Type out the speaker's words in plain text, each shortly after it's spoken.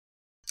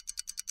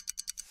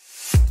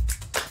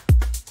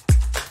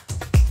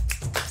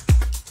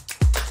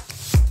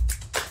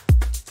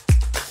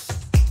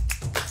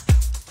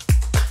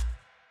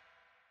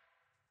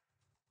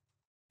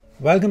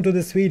Welcome to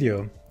this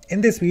video.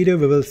 In this video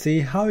we will see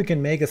how you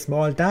can make a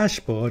small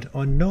dashboard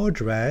on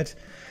Node-RED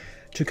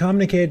to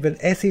communicate with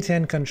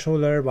SE10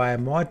 controller via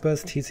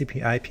MODBUS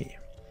TCP IP.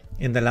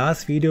 In the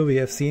last video we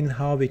have seen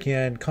how we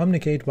can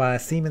communicate via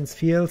Siemens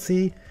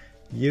PLC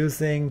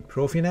using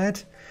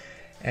Profinet,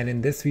 and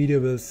in this video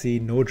we'll see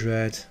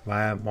Node-RED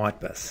via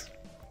Modbus.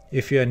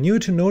 If you are new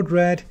to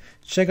Node-RED,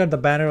 check out the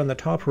banner on the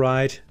top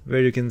right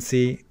where you can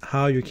see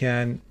how you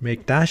can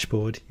make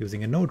dashboard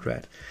using a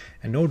Node-RED.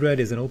 And Node-RED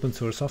is an open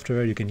source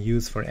software you can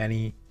use for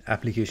any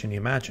application you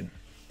imagine.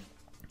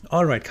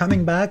 Alright,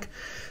 coming back.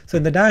 So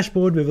in the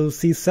dashboard we will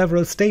see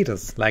several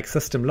status like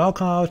system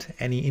lockout,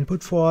 any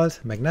input fault,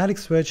 magnetic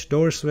switch,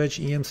 door switch,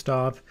 EM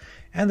stop,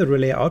 and the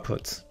relay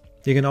outputs.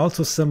 You can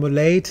also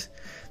simulate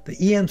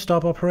the EM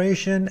stop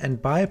operation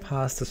and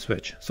bypass the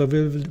switch. So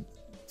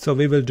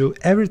we will do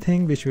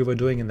everything which we were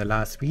doing in the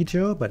last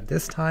video, but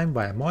this time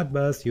via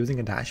Modbus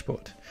using a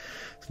dashboard.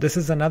 So this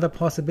is another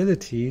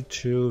possibility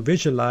to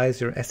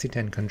visualize your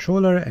SE10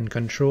 controller and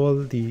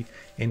control the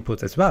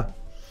inputs as well.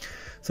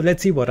 So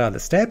let's see what are the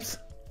steps.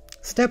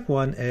 Step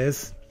 1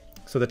 is,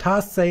 so the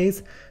task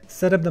says,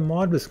 set up the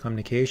Modbus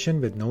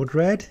communication with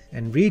Node-RED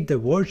and read the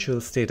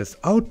virtual status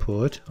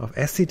output of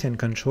SE10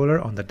 controller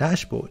on the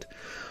dashboard.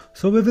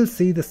 So we will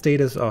see the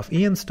status of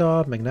EM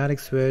stop, magnetic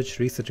switch,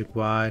 reset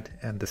required,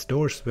 and this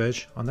door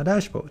switch on the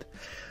dashboard.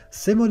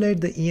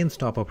 Simulate the EM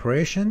stop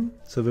operation.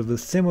 So we will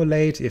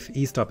simulate if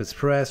E stop is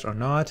pressed or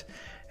not,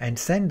 and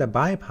send the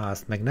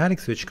bypass magnetic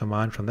switch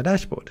command from the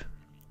dashboard.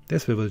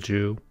 This we will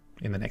do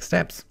in the next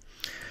steps.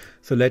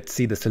 So let's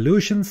see the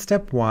solution.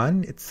 Step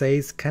 1, it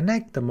says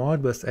connect the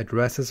Modbus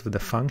addresses with the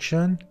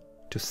function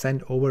to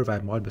send over via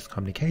Modbus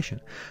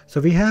communication.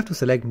 So we have to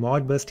select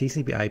Modbus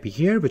TCP IP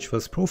here, which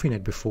was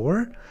Profinet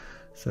before.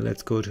 So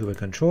let's go to a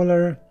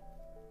controller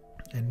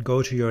and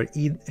go to your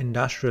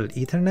industrial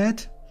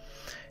Ethernet,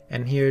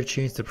 and here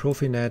change the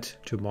Profinet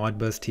to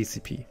Modbus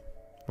TCP.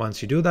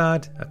 Once you do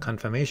that, a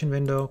confirmation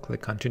window,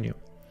 click continue.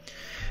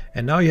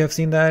 And now you have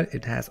seen that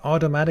it has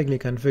automatically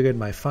configured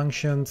my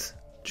functions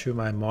to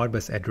my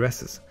Modbus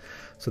addresses.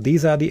 So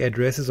these are the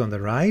addresses on the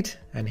right,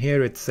 and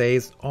here it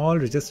says all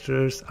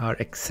registers are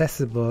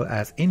accessible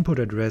as input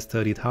address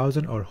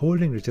 30,000 or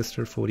holding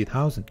register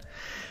 40,000.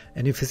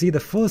 And if you see, the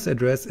first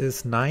address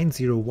is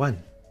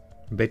 901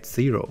 bit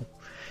 0,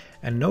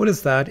 and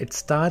notice that it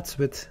starts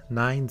with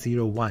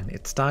 901.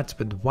 It starts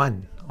with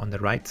 1 on the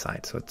right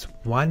side, so it's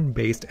 1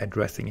 based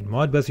addressing. In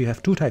Modbus you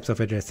have two types of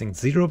addressing,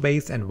 0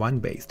 based and 1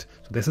 based.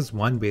 So this is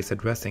 1 based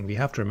addressing. We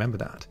have to remember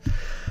that.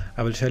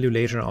 I will tell you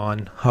later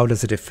on how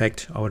does it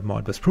affect our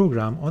Modbus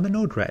program on the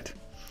Node-RED.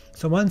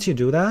 So once you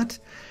do that,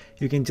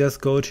 you can just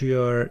go to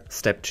your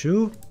step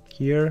 2.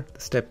 Here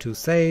the step 2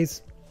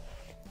 says,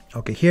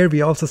 okay, here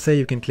we also say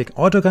you can click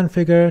auto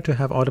configure to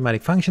have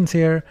automatic functions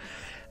here,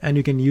 and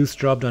you can use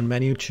drop down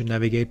menu to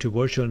navigate to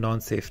virtual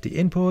non-safety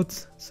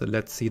inputs. So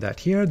let's see that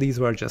here. These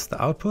were just the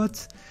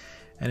outputs,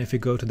 and if you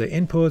go to the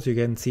inputs, you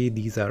can see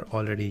these are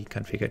already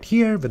configured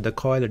here with the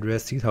coil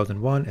address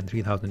 3001 and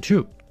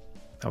 3002.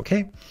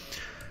 Okay,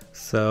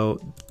 so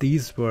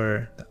these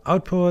were the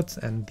outputs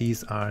and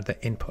these are the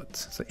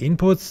inputs. So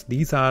inputs,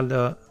 these are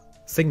the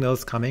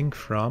signals coming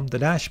from the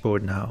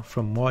dashboard now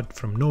from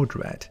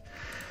Node-RED.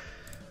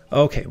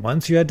 Okay,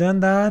 once you are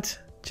done that,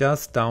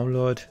 just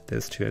download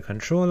this to your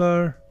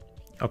controller.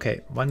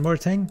 Okay, one more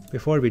thing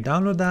before we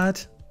download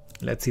that,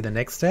 let's see the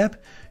next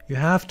step. You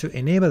have to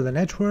enable the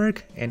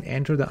network and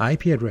enter the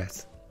IP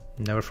address.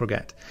 Never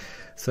forget.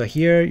 So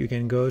here you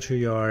can go to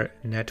your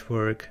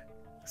network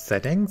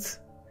settings,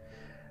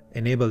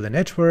 enable the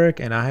network,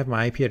 and I have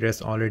my IP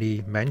address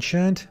already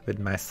mentioned with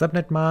my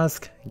subnet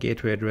mask.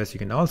 Gateway address you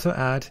can also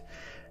add,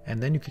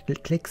 and then you can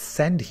click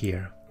send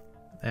here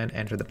and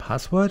enter the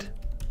password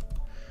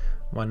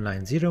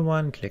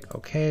 1901. Click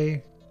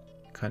OK,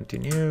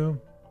 continue.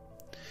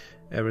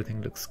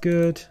 Everything looks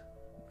good,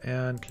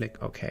 and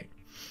click OK.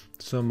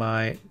 So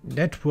my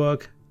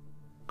network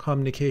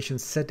communication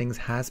settings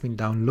has been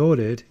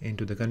downloaded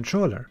into the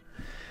controller.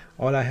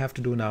 All I have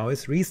to do now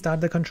is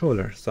restart the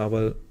controller. So I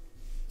will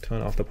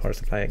turn off the power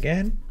supply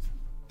again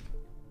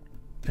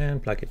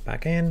and plug it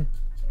back in.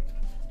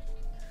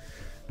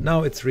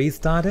 Now it's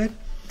restarted.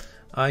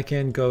 I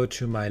can go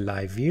to my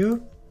live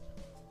view,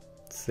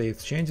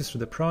 save changes to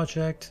the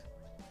project,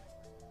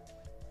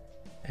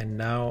 and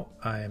now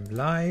I am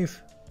live.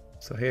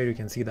 So here you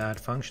can see that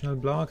functional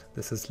block.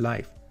 This is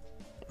live.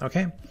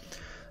 Okay,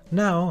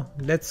 now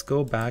let's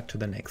go back to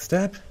the next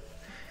step.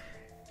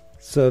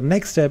 So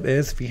next step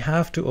is we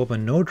have to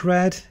open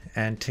Node-RED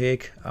and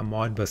take a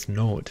Modbus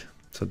node.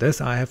 So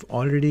this I have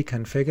already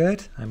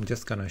configured. I'm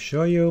just gonna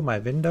show you my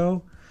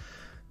window.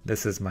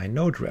 This is my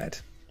Node-RED.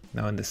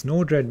 Now in this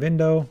Node-RED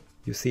window,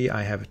 you see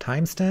I have a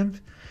timestamp,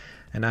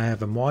 and I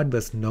have a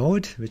Modbus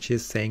node which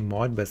is saying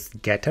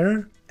Modbus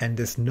getter, and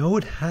this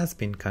node has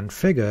been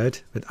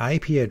configured with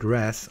IP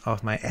address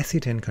of my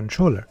SE10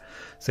 controller.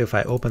 So if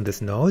I open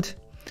this node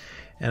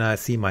and I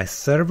see my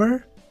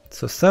server,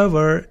 so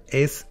server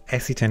is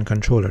SE10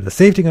 controller, the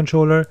safety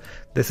controller,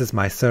 this is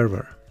my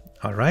server.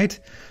 All right,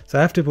 so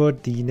I have to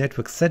put the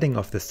network setting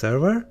of the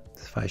server.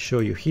 If I show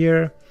you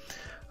here,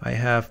 I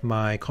have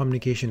my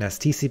communication as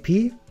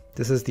TCP.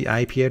 This is the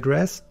IP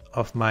address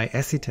of my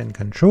SE10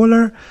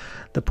 controller.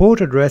 The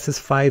port address is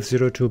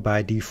 502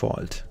 by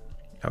default.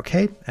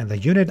 Okay, and the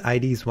unit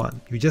ID is 1.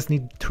 You just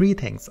need 3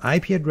 things: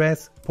 IP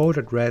address, port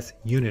address,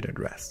 unit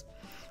address.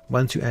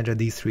 Once you enter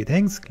these 3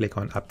 things, click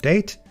on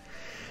update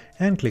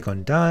and click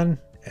on done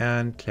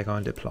and click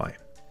on deploy.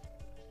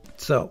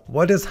 So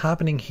what is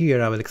happening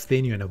here, I will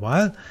explain you in a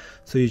while.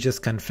 So you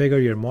just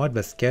configure your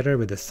Modbus getter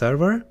with the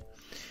server,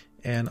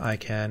 and I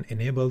can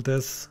enable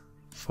this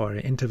for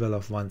an interval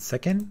of 1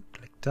 second.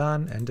 Click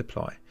done and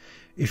deploy.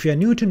 If you are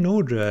new to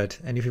Node-RED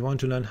and if you want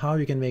to learn how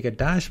you can make a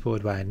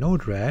dashboard via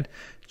Node-RED,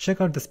 check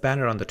out this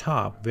banner on the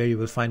top where you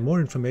will find more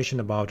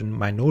information about in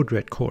my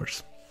Node-RED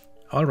course.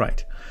 All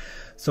right,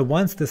 so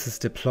once this is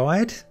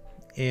deployed,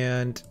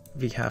 and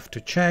we have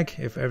to check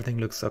if everything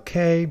looks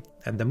okay.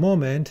 At the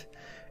moment,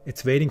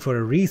 it's waiting for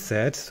a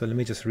reset. So let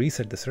me just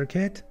reset the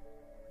circuit.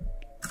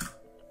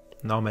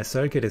 Now my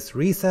circuit is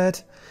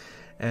reset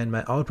and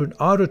my output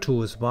auto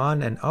 2 is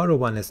 1 and auto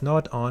 1 is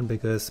not on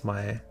because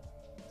my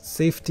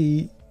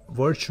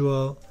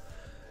virtual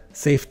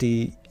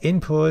safety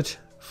input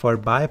for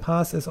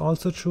bypass is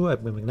also true.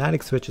 My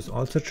magnetic switch is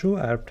also true.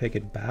 I'll take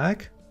it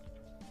back.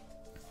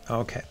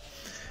 Okay,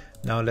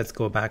 now let's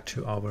go back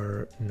to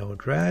our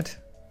Node-RED.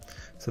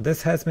 So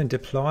this has been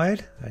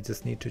deployed. I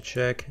just need to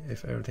check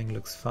if everything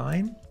looks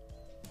fine.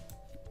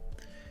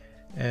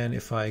 And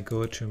if I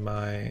go to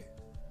my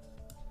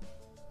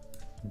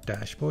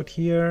dashboard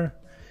here,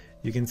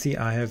 you can see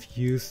I have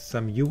used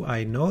some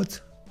UI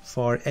nodes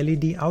for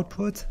LED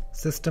outputs,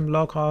 system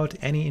logout,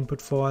 any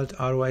input fault,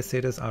 ROI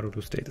status,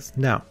 RO2 status.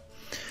 Now,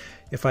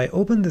 if I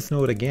open this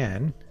node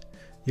again,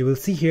 you will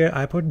see here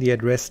I put the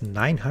address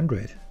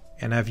 900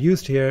 and I've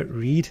used here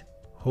read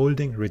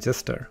holding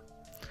register.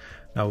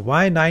 Now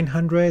why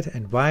 900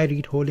 and why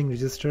read holding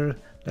register?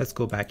 Let's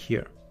go back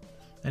here.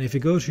 And if you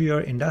go to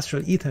your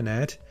industrial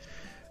Ethernet,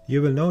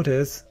 you will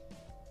notice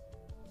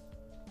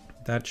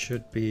that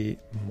should be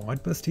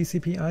Modbus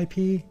TCP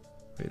IP.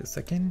 Wait a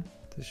second,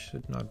 this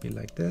should not be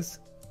like this.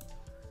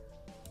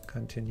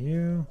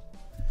 Continue,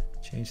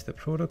 change the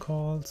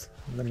protocols.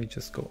 Let me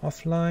just go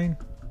offline.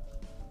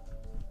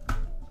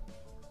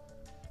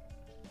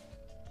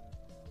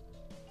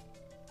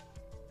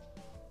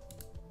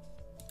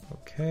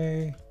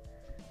 Okay,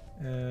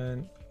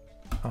 and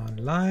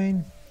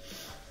online.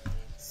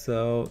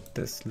 So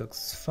this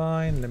looks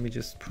fine. Let me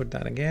just put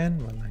that again,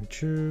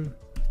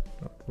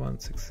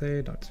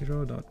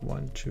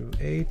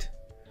 192.168.0.128.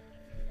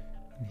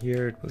 And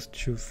here it was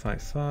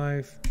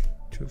 255,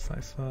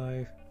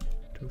 255,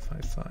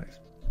 255.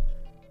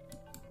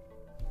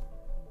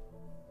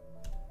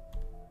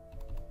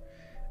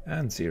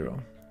 And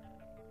 0.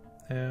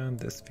 And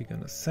this we're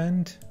gonna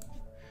send.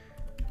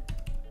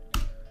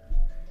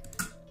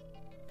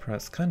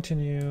 Press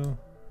continue,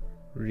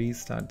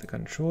 restart the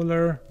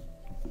controller.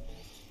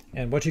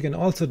 And what you can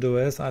also do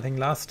is, I think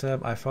last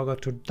step I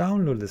forgot to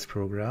download this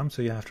program,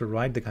 so you have to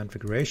write the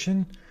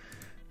configuration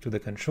to the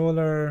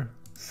controller,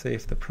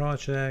 save the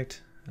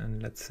project,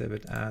 and let's save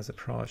it as a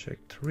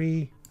project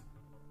 3.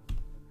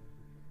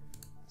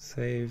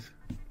 Save,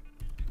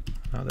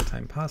 another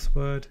time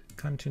password,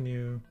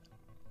 continue,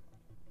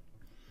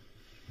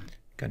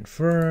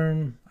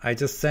 confirm. I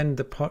just sent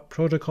the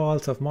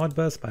protocols of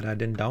Modbus, but I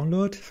didn't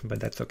download,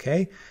 but that's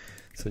okay.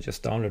 So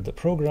just download the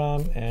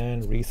program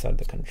and restart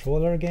the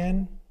controller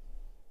again.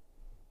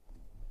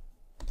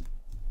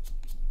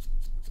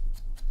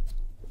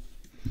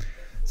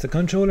 So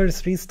controller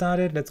is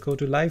restarted. Let's go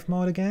to live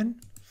mode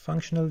again,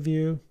 functional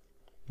view.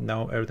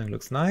 Now everything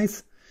looks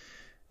nice,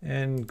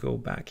 and go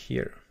back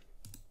here.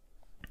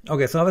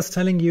 Okay, so I was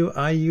telling you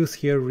I use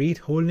here read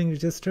holding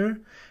register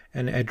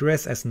and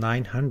address as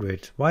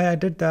 900. Why I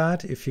did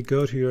that, if you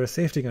go to your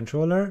safety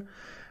controller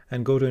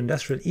and go to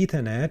industrial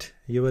Ethernet,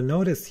 you will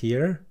notice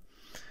here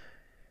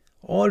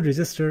all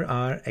registers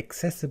are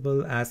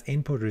accessible as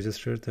input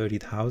register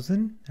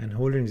 30,000 and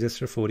holding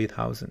register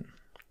 40,000.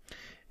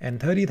 And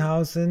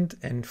 30,000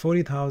 and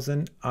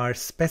 40,000 are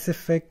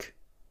specific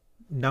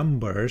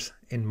numbers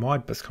in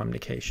Modbus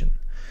communication.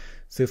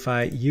 So if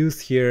I use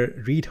here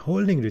read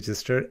holding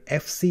register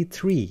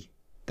FC3,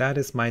 that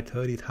is my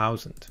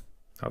 30,000.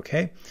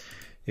 Okay.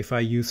 If I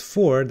use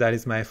 4, that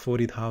is my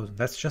 40,000.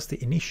 That's just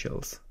the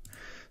initials.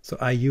 So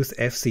I use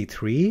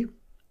FC3,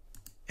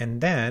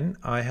 and then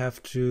I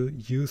have to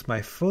use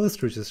my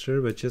first register,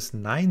 which is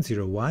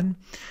 901.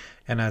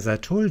 And as I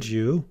told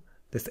you,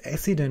 this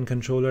SE10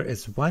 controller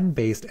is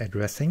 1-based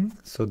addressing,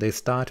 so they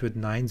start with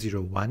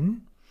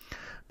 901,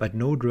 but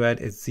Node-RED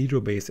is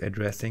 0-based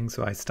addressing,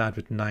 so I start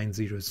with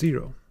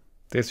 900.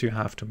 This you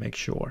have to make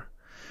sure.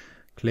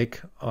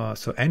 Click,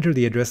 so enter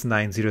the address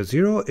 900,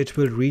 it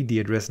will read the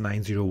address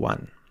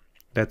 901.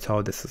 That's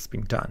how this is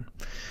being done.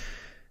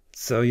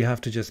 So you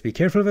have to just be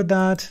careful with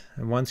that.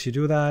 And once you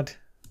do that,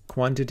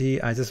 quantity,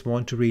 I just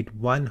want to read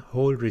one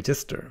whole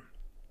register.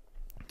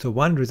 So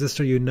one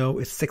register, you know,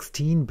 is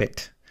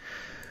 16-bit.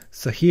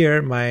 So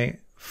here my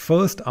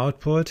first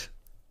output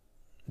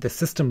the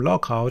system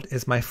lockout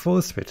is my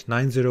first bit,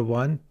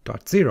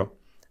 901.0.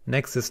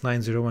 Next is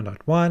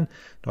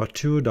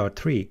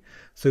 901.1.2.3.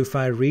 So if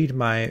I read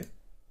my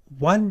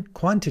one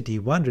quantity,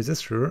 one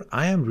register,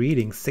 I am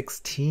reading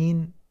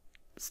 16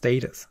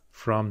 status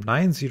from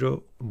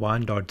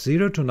 901.0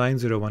 to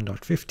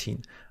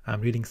 901.15.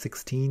 I'm reading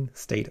 16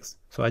 status.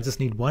 So I just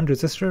need one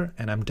register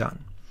and I'm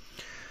done.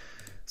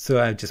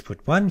 So I just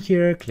put 1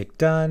 here, click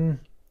done.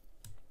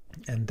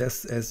 And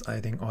this is,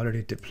 I think,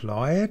 already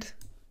deployed.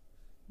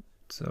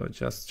 So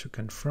just to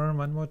confirm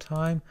one more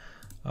time,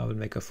 I will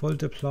make a full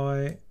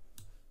deploy.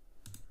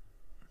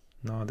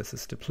 Now this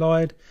is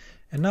deployed.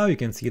 And now you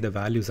can see the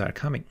values are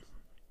coming.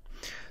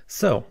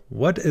 So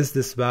what is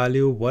this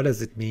value? What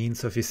does it mean?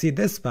 So if you see,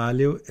 this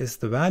value is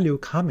the value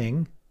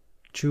coming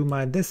to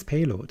this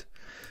payload.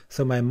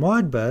 So my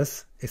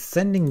Modbus is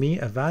sending me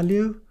a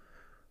value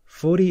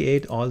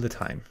 48 all the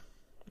time.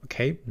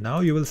 Okay, now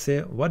you will say,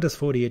 what does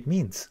 48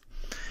 means?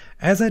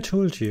 As I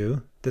told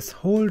you, this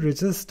whole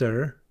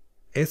register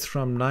is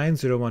from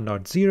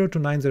 901.0 to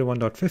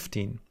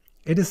 901.15.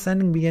 It is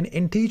sending me an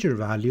integer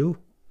value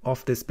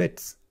of these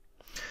bits.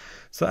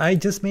 So I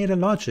just made a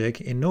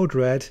logic in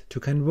Node-RED to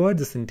convert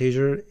this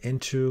integer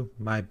into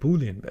my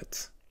Boolean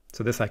bits.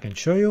 So this I can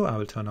show you. I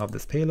will turn off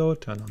this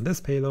payload, turn on this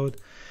payload.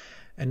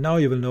 And now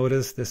you will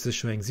notice this is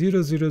showing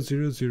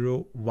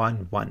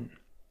 000011.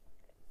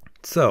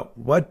 So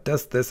what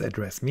does this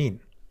address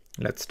mean?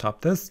 Let's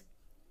stop this.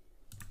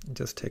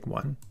 Just take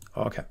 1.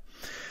 Okay.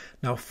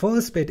 Now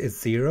first bit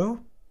is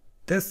 0.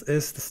 This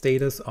is the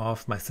status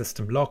of my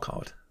system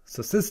lockout.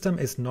 So system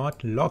is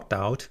not locked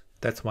out.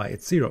 That's why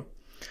it's 0.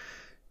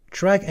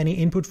 Track any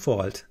input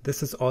fault.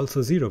 This is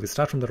also 0. We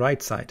start from the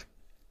right side.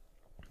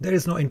 There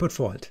is no input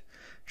fault.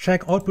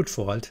 Track output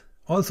fault.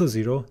 Also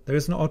 0. There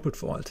is no output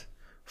fault.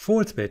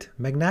 Fourth bit,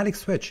 magnetic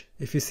switch.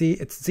 If you see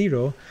it's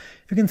 0,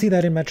 you can see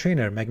that in my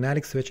trainer,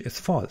 magnetic switch is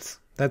false.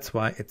 That's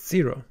why it's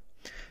 0.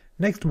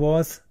 Next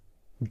was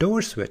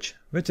door switch,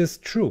 which is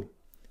true.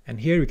 And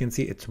here you can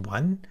see it's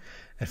 1.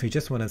 If you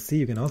just want to see,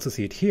 you can also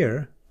see it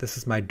here. This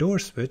is my door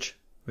switch,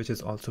 which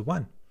is also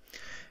 1.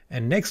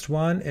 And next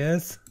one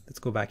is, let's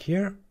go back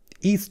here,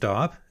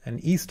 e-stop,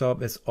 and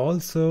e-stop is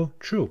also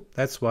true.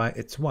 That's why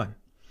it's 1.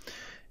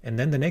 And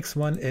then the next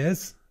one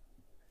is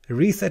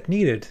reset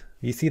needed.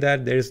 You see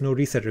that there is no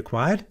reset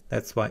required.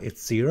 That's why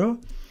it's 0.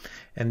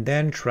 And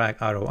then track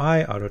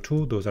ROI,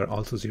 RO2, those are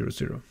also 0,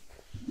 0.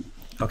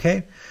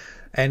 Okay.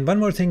 And one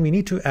more thing, we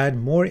need to add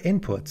more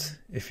inputs.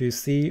 If you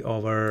see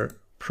our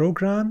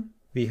program,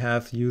 we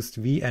have used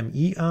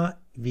VME1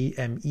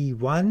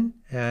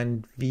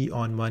 and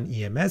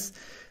V-on1 EMS.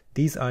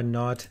 These are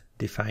not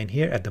defined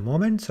here at the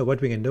moment. So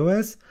what we can do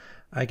is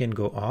I can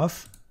go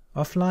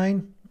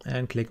offline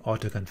and click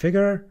auto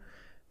configure.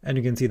 And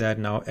you can see that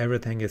now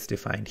everything is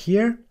defined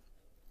here.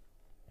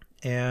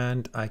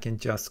 And I can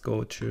just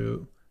go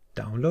to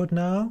download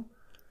now.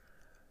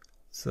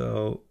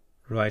 So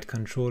write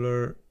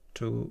controller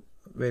to,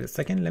 wait a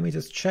second, let me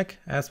just check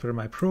as per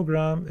my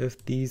program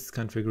if these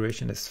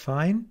configuration is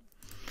fine.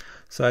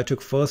 So I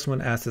took first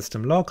one as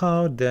system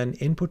lockout, then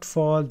input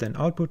fault, then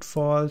output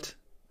fault.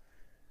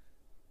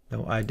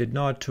 No, I did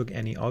not took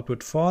any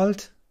output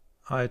fault.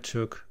 I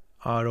took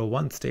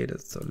RO1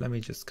 status. So let me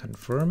just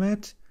confirm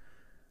it.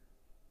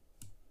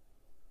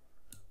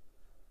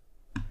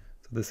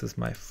 So this is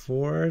my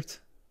fourth.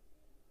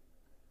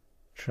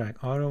 Track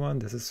RO1,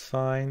 this is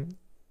fine.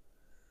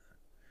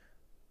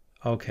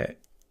 Okay,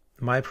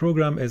 my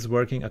program is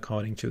working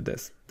according to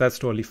this. That's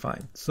totally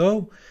fine.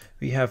 So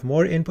we have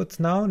more inputs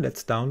now.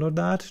 Let's download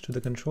that to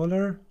the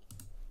controller.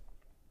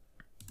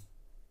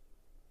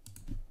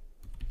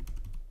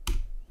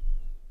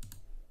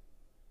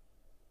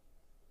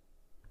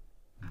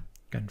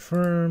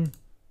 Confirm,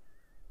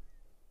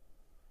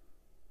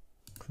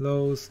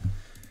 close,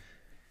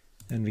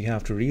 and we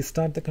have to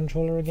restart the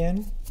controller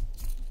again.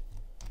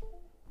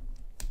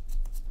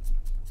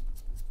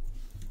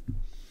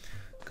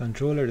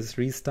 Controller is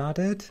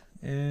restarted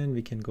and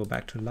we can go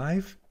back to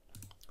live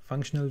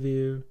functional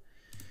view.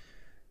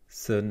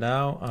 So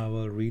now I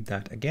will read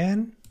that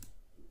again.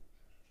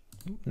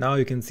 Now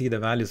you can see the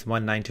value is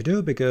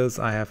 192 because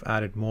I have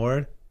added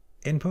more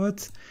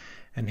inputs.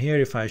 And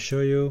here if I show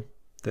you,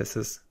 this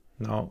is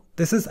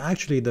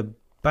actually the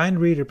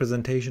binary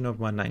representation of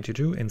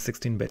 192 in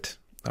 16-bit.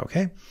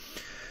 Okay,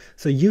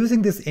 so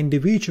using these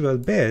individual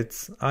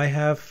bits, I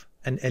have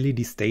an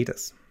LED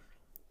status.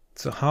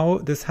 So how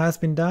this has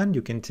been done,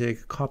 you can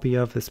take a copy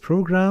of this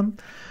program.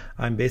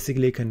 I'm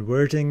basically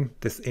converting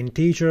this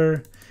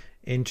integer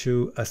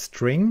into a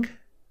string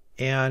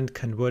and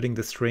converting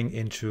the string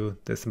into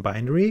this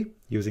binary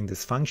using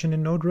this function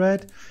in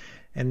Node-RED.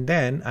 And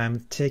then I'm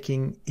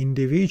taking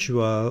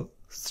individual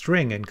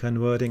string and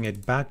converting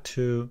it back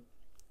to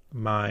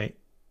my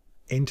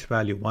int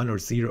value 1 or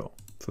 0.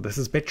 So this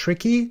is a bit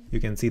tricky. You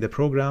can see the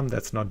program.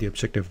 That's not the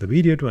objective of the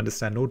video to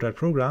understand Node-RED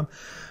program,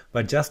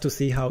 but just to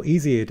see how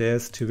easy it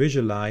is to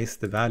visualize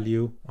the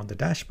value on the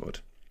dashboard.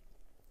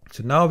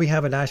 So now we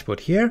have a dashboard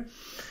here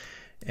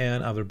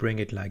and I will bring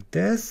it like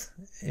this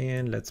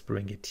and let's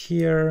bring it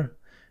here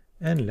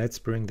And let's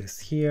bring this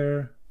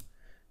here.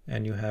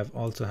 And you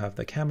also have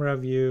the camera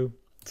view.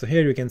 So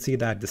here you can see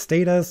that the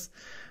status,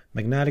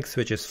 magnetic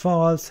switch is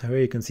false. Here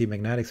you can see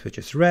magnetic switch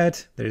is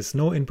red. There is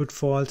no input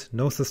fault,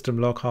 no system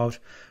lockout.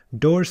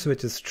 Door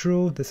switch is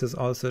true. This is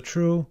also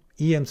true.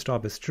 EM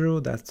stop is true.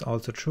 That's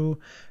also true.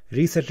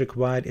 Reset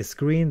required is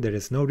green. There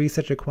is no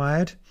reset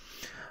required.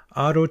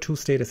 RO2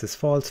 status is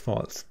false,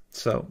 false.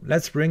 So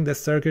let's bring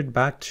this circuit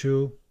back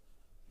to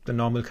the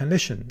normal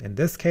condition. In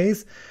this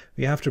case,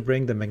 we have to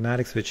bring the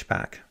magnetic switch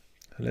back.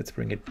 So let's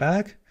bring it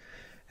back.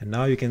 And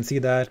now you can see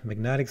that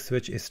magnetic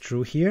switch is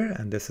true here,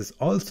 and this is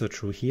also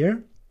true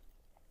here.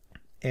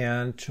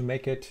 And to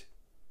make it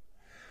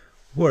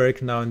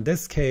work, now in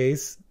this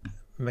case,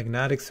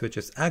 magnetic switch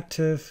is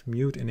active,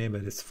 mute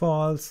enable is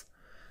false.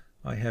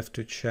 I have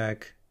to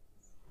check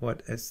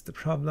what is the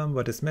problem,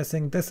 what is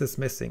missing. This is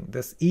missing,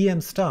 this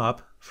EM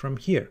stop from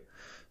here.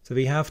 So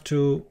we have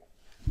to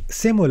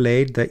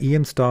simulate the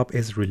EM stop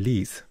is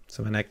release.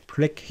 So when I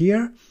click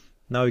here,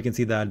 now you can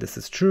see that this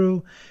is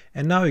true.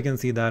 And now you can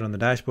see that on the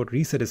dashboard,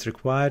 reset is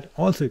required.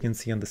 Also, you can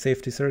see on the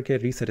safety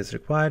circuit, reset is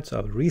required. So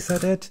I will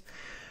reset it.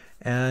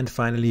 And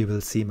finally, you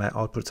will see my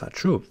outputs are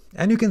true.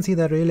 And you can see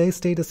the relay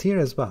status here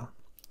as well.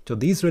 So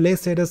these relay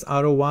status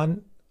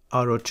RO1,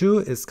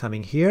 RO2 is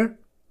coming here,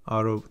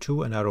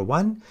 RO2 and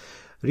RO1.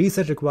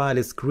 Reset required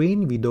is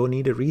green. We don't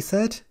need a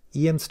reset.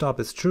 EM stop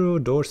is true.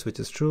 Door switch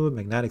is true.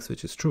 Magnetic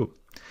switch is true.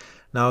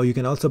 Now you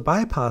can also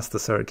bypass the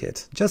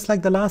circuit, just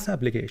like the last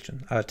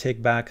application. I'll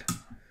take back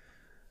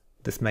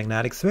this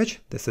magnetic switch.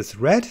 This is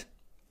red.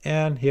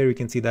 And here you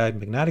can see that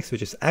magnetic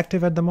switch is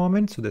active at the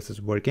moment. So this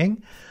is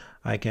working.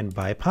 I can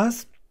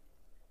bypass.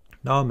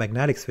 Now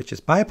magnetic switch is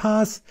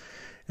bypass.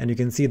 And you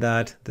can see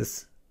that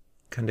this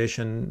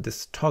condition,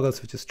 this toggle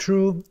switch is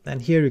true.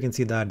 And here you can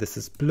see that this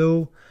is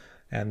blue.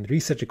 And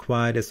reset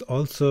required is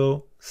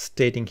also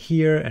stating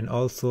here and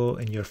also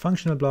in your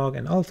functional block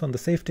and also on the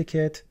safety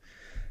kit.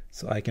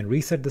 So I can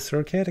reset the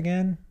circuit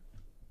again.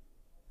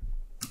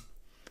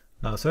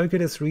 Now circuit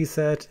is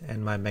reset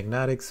and my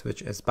magnetic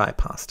switch is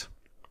bypassed.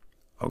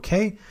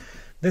 Okay,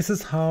 this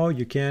is how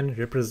you can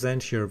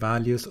represent your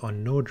values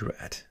on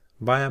Node-RED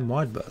via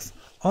Modbus.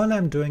 All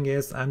I'm doing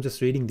is I'm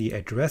just reading the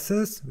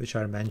addresses which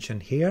are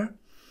mentioned here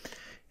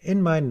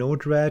in my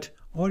Node-RED,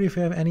 or if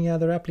you have any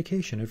other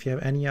application, if you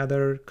have any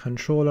other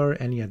controller,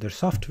 any other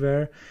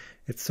software,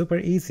 it's super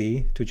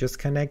easy to just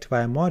connect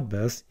via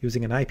Modbus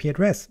using an IP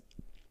address.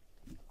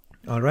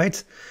 Alright,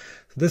 so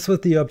this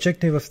was the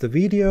objective of the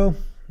video.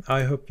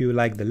 I hope you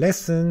like the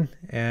lesson,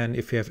 and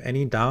if you have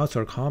any doubts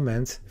or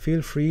comments,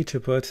 feel free to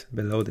put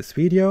below this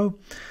video.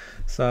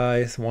 So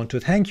I want to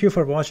thank you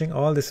for watching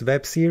all this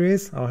web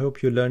series. I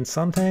hope you learned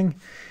something,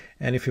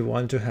 and if you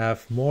want to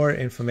have more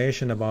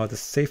information about the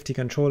safety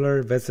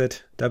controller,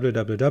 visit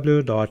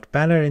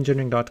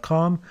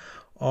www.bannerengineering.com,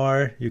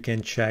 or you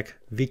can check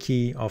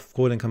wiki of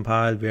Code and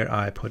Compile where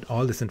I put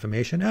all this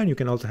information, and you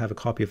can also have a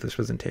copy of this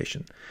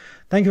presentation.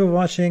 Thank you for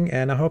watching,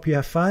 and I hope you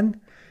have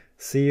fun.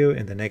 See you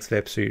in the next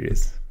web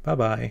series.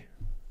 Bye-bye.